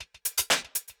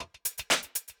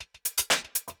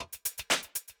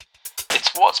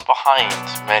what's behind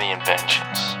many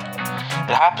inventions.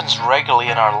 It happens regularly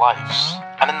in our lives,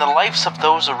 and in the lives of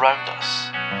those around us.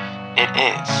 It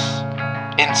is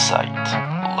insight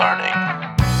learning.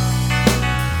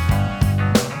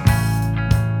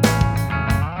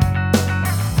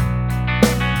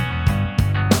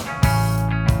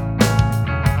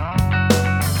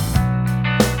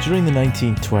 During the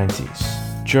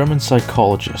 1920s, German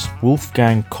psychologist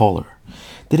Wolfgang Kohler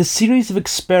did a series of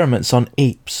experiments on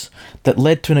apes that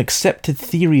led to an accepted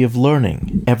theory of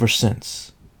learning ever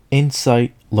since: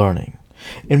 insight learning.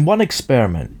 In one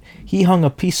experiment, he hung a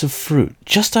piece of fruit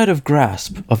just out of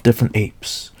grasp of different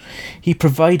apes. He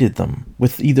provided them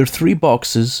with either 3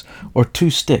 boxes or 2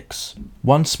 sticks,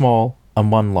 one small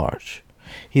and one large.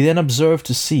 He then observed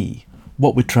to see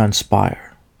what would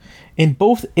transpire. In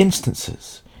both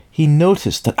instances, he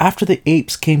noticed that after the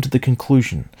apes came to the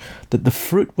conclusion that the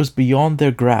fruit was beyond their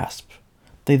grasp,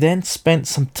 they then spent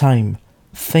some time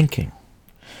thinking.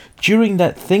 During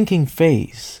that thinking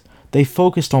phase, they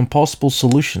focused on possible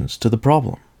solutions to the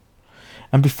problem.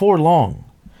 And before long,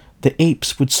 the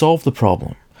apes would solve the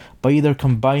problem by either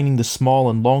combining the small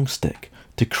and long stick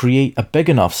to create a big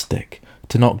enough stick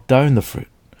to knock down the fruit,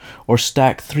 or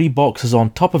stack 3 boxes on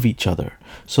top of each other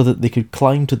so that they could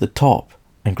climb to the top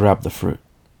and grab the fruit.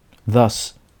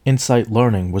 Thus, insight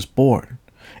learning was born.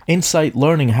 Insight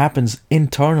learning happens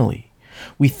internally.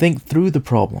 We think through the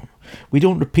problem. We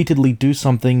don't repeatedly do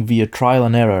something via trial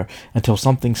and error until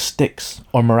something sticks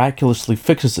or miraculously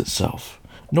fixes itself.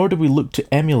 Nor do we look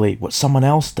to emulate what someone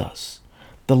else does.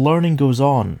 The learning goes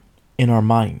on in our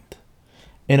mind.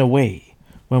 In a way,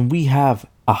 when we have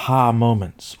aha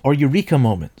moments or eureka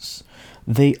moments,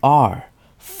 they are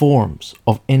forms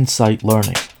of insight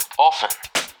learning. Often,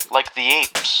 like the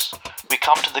apes, we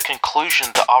come to the conclusion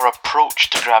that our approach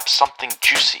to grab something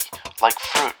juicy, like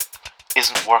fruit,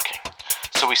 isn't working.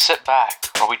 So we sit back,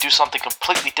 or we do something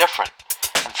completely different,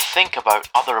 and think about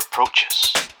other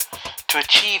approaches. To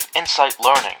achieve insight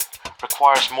learning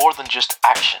requires more than just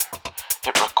action.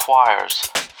 It requires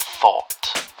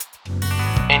thought.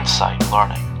 Insight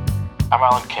learning. I'm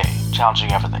Alan Kay,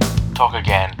 challenging everything. Talk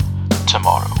again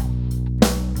tomorrow.